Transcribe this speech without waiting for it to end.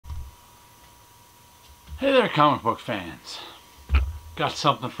Hey there, comic book fans. Got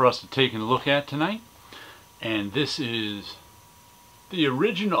something for us to take a look at tonight, and this is The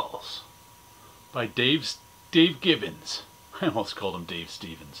Originals by Dave Gibbons. I almost called him Dave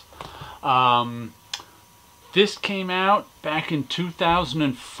Stevens. This came out back in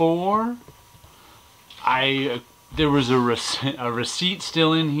 2004. There was a receipt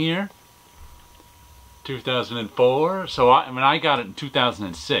still in here. 2004. So I got it in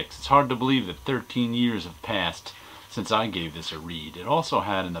 2006. It's hard to believe that 13 years have passed since I gave this a read. It also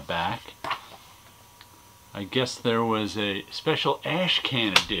had in the back, I guess there was a special ash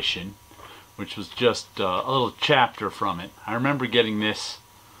can edition, which was just a little chapter from it. I remember getting this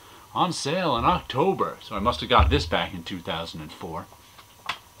on sale in October, so I must have got this back in 2004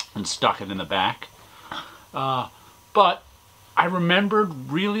 and stuck it in the back. But I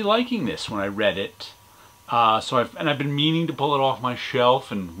remembered really liking this when I read it. I've been meaning to pull it off my shelf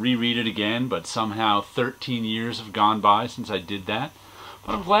and reread it again, but somehow 13 years have gone by since I did that.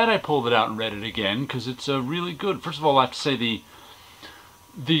 But I'm glad I pulled it out and read it again, because it's really good. First of all, I have to say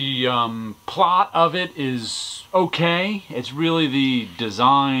the plot of it is okay. It's really the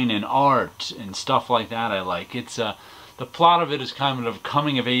design and art and stuff like that I like. It's the plot of it is kind of a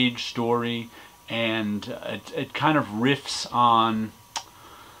coming of age story, and it kind of riffs on,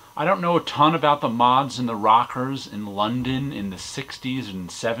 I don't know a ton about the mods and the rockers in London in the 60s and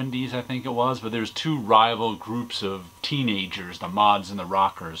 70s, I think it was, but there's two rival groups of teenagers, the mods and the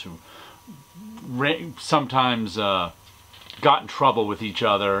rockers, who sometimes got in trouble with each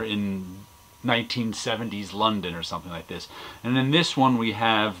other in 1970s London or something like this. And in this one we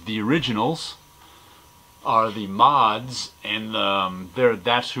have the originals are the mods, and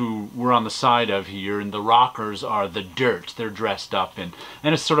that's who we're on the side of here, and the rockers are the dirt. They're dressed up in,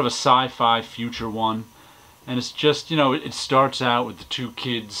 and it's sort of a sci-fi future one, and it's just, you know, it starts out with the two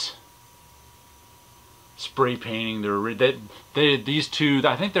kids spray painting these two,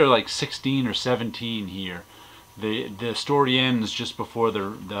 I think they're like 16 or 17 here. The story ends just before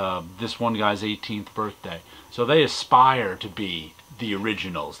this one guy's 18th birthday, so they aspire to be the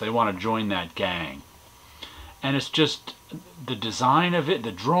originals. They want to join that gang. And it's just, the design of it,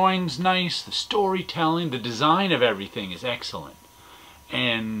 the drawing's nice, the storytelling, the design of everything is excellent.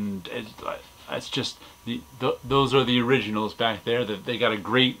 And it's just, those are the originals back there. They got a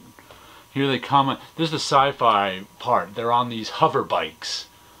great, here they come, this is the sci-fi part. They're on these hover bikes.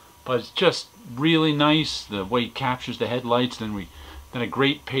 But it's just really nice, the way it captures the headlights. Then a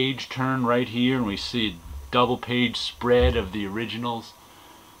great page turn right here, and we see a double page spread of the originals.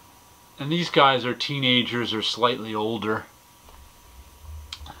 And these guys are teenagers or slightly older.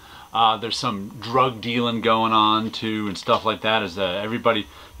 There's some drug dealing going on too and stuff like that.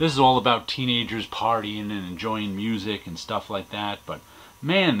 This is all about teenagers partying and enjoying music and stuff like that. But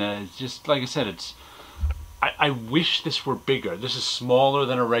man, it's just, like I said, I wish this were bigger. This is smaller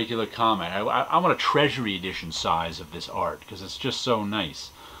than a regular comic. I want a treasury edition size of this art, because it's just so nice.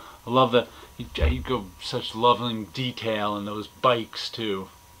 I love that he'd go such loving detail in those bikes too.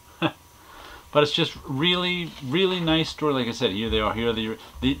 But it's just really, really nice story. Like I said, here they are.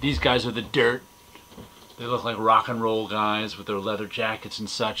 These guys are the dirt. They look like rock and roll guys with their leather jackets and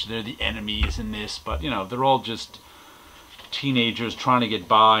such. They're the enemies in this, but you know, they're all just teenagers trying to get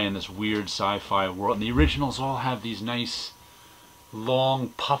by in this weird sci-fi world. And the originals all have these nice,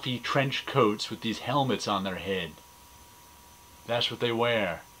 long, puffy trench coats with these helmets on their head. That's what they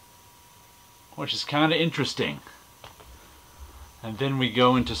wear, which is kind of interesting. And then we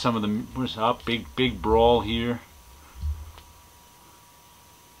go into some of the big brawl here.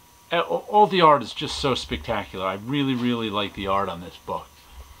 All the art is just so spectacular. I really, really like the art on this book.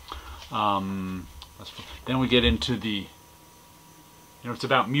 Then we get into it's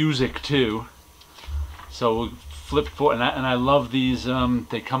about music too. So we'll flip forward, and I love these.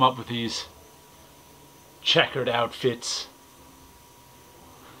 They come up with these checkered outfits.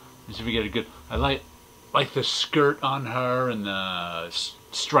 Let's see if we get a good. I like the skirt on her and the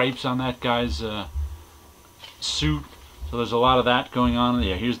stripes on that guy's suit. So there's a lot of that going on.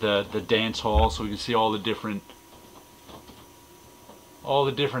 Yeah, here's the dance hall, so we can see all the different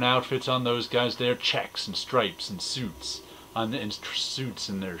outfits on those guys there, checks and stripes and suits and suits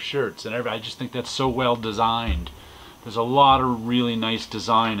and their shirts and everything. I just think that's so well designed. There's a lot of really nice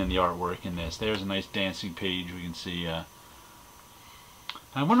design in the artwork in this. There's a nice dancing page. We can see.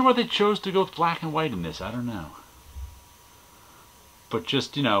 I wonder why they chose to go with black and white in this. I don't know. But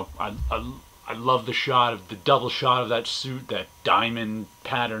just, you know, I love the double shot of that suit, that diamond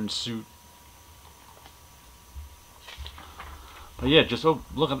pattern suit. But yeah, just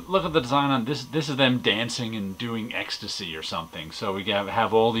look at the design on this. This is them dancing and doing ecstasy or something. So we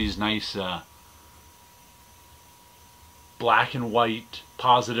have all these nice black and white,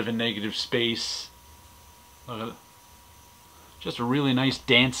 positive and negative space. Look at it. Just a really nice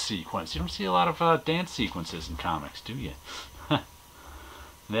dance sequence. You don't see a lot of dance sequences in comics, do you?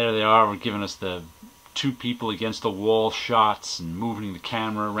 There they are. We're giving us the two people against the wall shots and moving the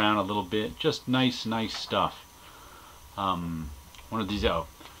camera around a little bit. Just nice, nice stuff. One of these,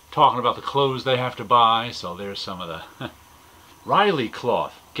 talking about the clothes they have to buy. So there's some of the Riley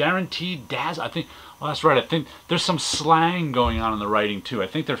cloth, guaranteed dazzle. I think, well, that's right. I think there's some slang going on in the writing too. I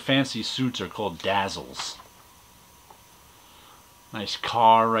think their fancy suits are called dazzles. Nice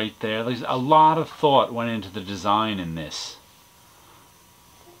car right there. There's a lot of thought went into the design in this.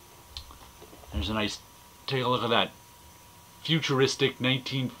 There's a nice, take a look at that futuristic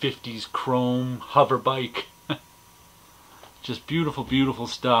 1950s chrome hover bike. Just beautiful, beautiful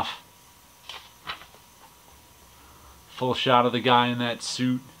stuff. Full shot of the guy in that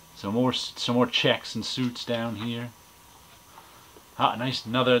suit. Some more checks and suits down here. Ah, nice.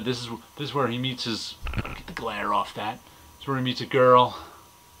 Another. This is where he meets his. Get the glare off that. This is where he meets a girl.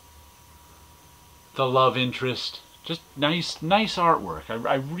 The love interest. Just nice artwork.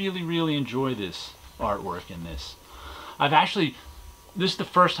 I really, really enjoy this artwork in this. This is the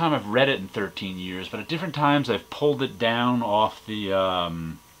first time I've read it in 13 years, but at different times I've pulled it down off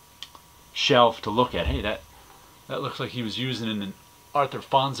the shelf to look at. Hey, that looks like he was using an Arthur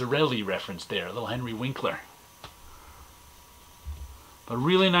Fonzarelli reference there, a little Henry Winkler. But a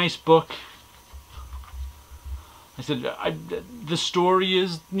really nice book. I said, the story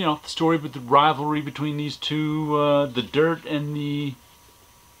is, the story with the rivalry between these two, the Dirt and the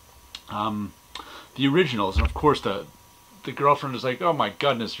originals. And of course the girlfriend is like, oh my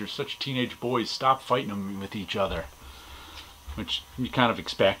goodness, you're such teenage boys, stop fighting with each other. Which you kind of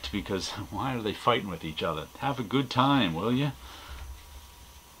expect, because why are they fighting with each other? Have a good time, will you?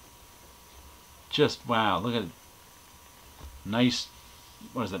 Just, wow, look at it. Nice,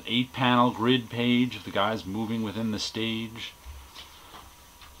 what is it, 8-panel grid page of the guys moving within the stage.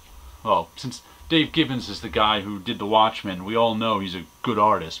 Well, since Dave Gibbons is the guy who did The Watchmen, we all know he's a good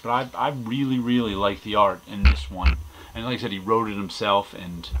artist, but I really, really like the art in this one. And like I said, he wrote it himself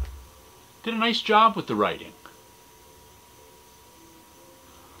and did a nice job with the writing.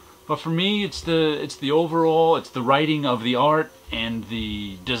 But for me, it's the overall, it's the writing of the art and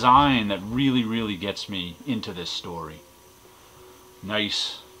the design that really, really gets me into this story.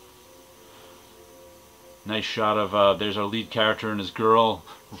 Nice shot of, there's our lead character and his girl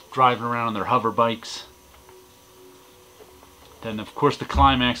driving around on their hover bikes. Then of course the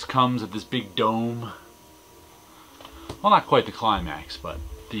climax comes at this big dome. Well, not quite the climax, but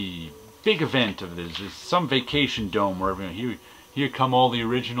the big event of this is some vacation dome where here come all the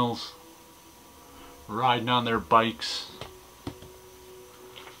originals riding on their bikes.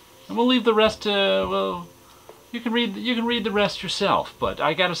 And we'll leave the rest to, well, you can read the rest yourself, but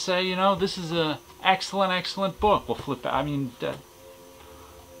I gotta say, this is a excellent book. We'll flip, I mean,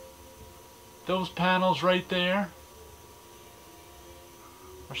 those panels right there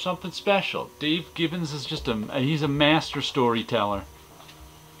are something special. Dave Gibbons is just he's a master storyteller.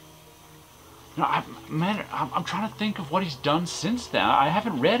 I'm trying to think of what he's done since then. I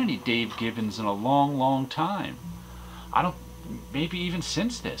haven't read any Dave Gibbons in a long time. Maybe even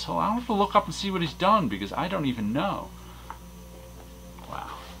since this. Hold on, I'll have to look up and see what he's done, because I don't even know. Wow.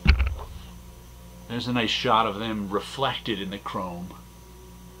 There's a nice shot of them reflected in the chrome.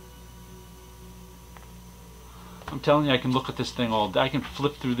 I'm telling you, I can look at this thing all day. I can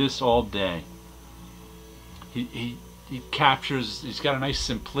flip through this all day. He captures, he's got a nice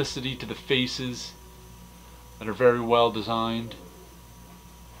simplicity to the faces that are very well designed.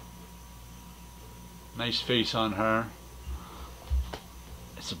 Nice face on her.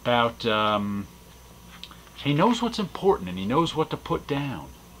 It's about, he knows what's important and he knows what to put down.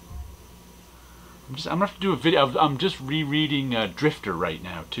 I'm gonna have to do a video. I'm just rereading Drifter right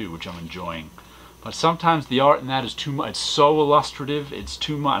now too, which I'm enjoying. But sometimes the art in that is too much. It's so illustrative, it's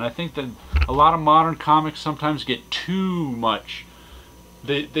too much. And I think that a lot of modern comics sometimes get too much.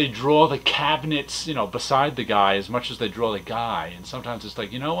 They draw the cabinets, beside the guy as much as they draw the guy. And sometimes it's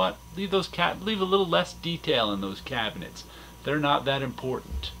like, you know what? Leave a little less detail in those cabinets. They're not that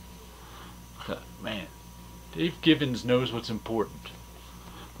important. Man, Dave Gibbons knows what's important.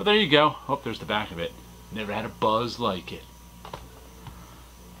 But there you go. Oh, there's the back of it. Never had a buzz like it.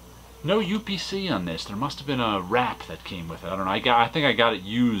 No UPC on this. There must have been a wrap that came with it. I don't know. I think I got it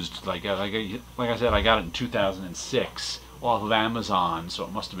used. Like I said, I got it in 2006 off of Amazon, so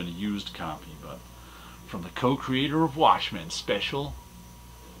it must have been a used copy. But from the co-creator of Watchmen special.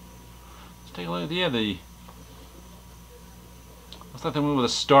 Let's take a look at looks like they went with a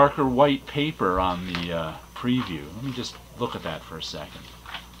starker white paper on the preview. Let me just look at that for a second.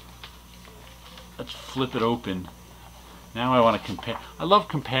 Let's flip it open. Now I want to compare. I love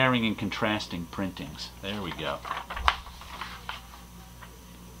comparing and contrasting printings. There we go.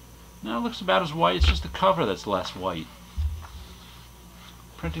 Now it looks about as white. It's just the cover that's less white.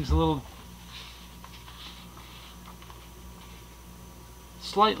 Printing's a little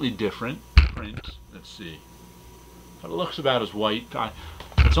slightly different print. Let's see. But it looks about as white.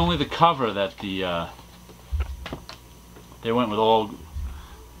 It's only the cover that they went with all.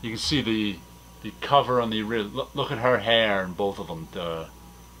 You can see the cover on the look at her hair in both of them.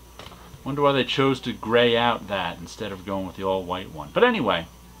 Wonder why they chose to gray out that instead of going with the all white one. But anyway,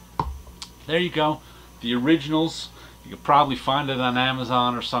 there you go. The originals. You could probably find it on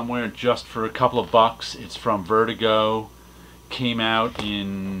Amazon or somewhere just for a couple of bucks. It's from Vertigo. Came out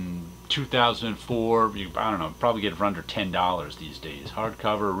in 2004. I don't know, probably get it for under $10 these days.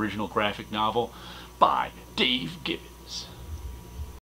 Hardcover original graphic novel by Dave Gibbons.